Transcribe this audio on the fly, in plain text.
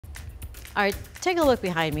All right, take a look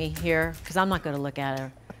behind me here, because I'm not going to look at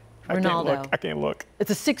her. Ronaldo. I can't look. It's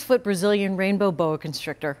a 6-foot Brazilian rainbow boa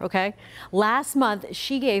constrictor, okay? Last month,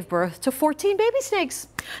 she gave birth to 14 baby snakes.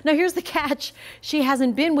 Now, here's the catch. She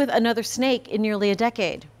hasn't been with another snake in nearly a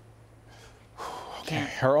decade. Okay.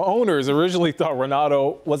 Her owners originally thought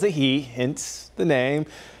Ronaldo was a he, hence the name.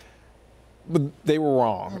 But they were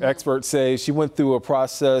wrong. Experts say she went through a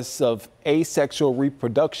process of asexual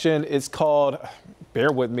reproduction. It's called,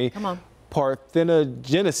 bear with me, come on,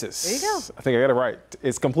 parthenogenesis. There you go. I think I got it right.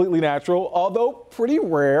 It's completely natural, although pretty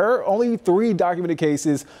rare. Only 3 documented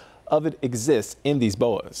cases of it exist in these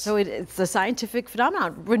boas. So it's a scientific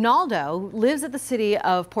phenomenon. Ronaldo lives at the city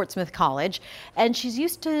of Portsmouth College, and she's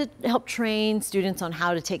used to help train students on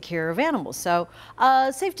how to take care of animals. So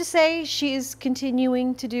safe to say she's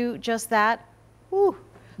continuing to do just that. Ooh,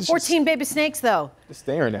 14 baby snakes, though. Just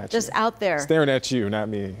staring at you. Just out there. Staring at you, not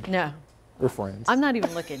me. No. We're friends. I'm not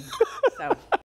even looking. So.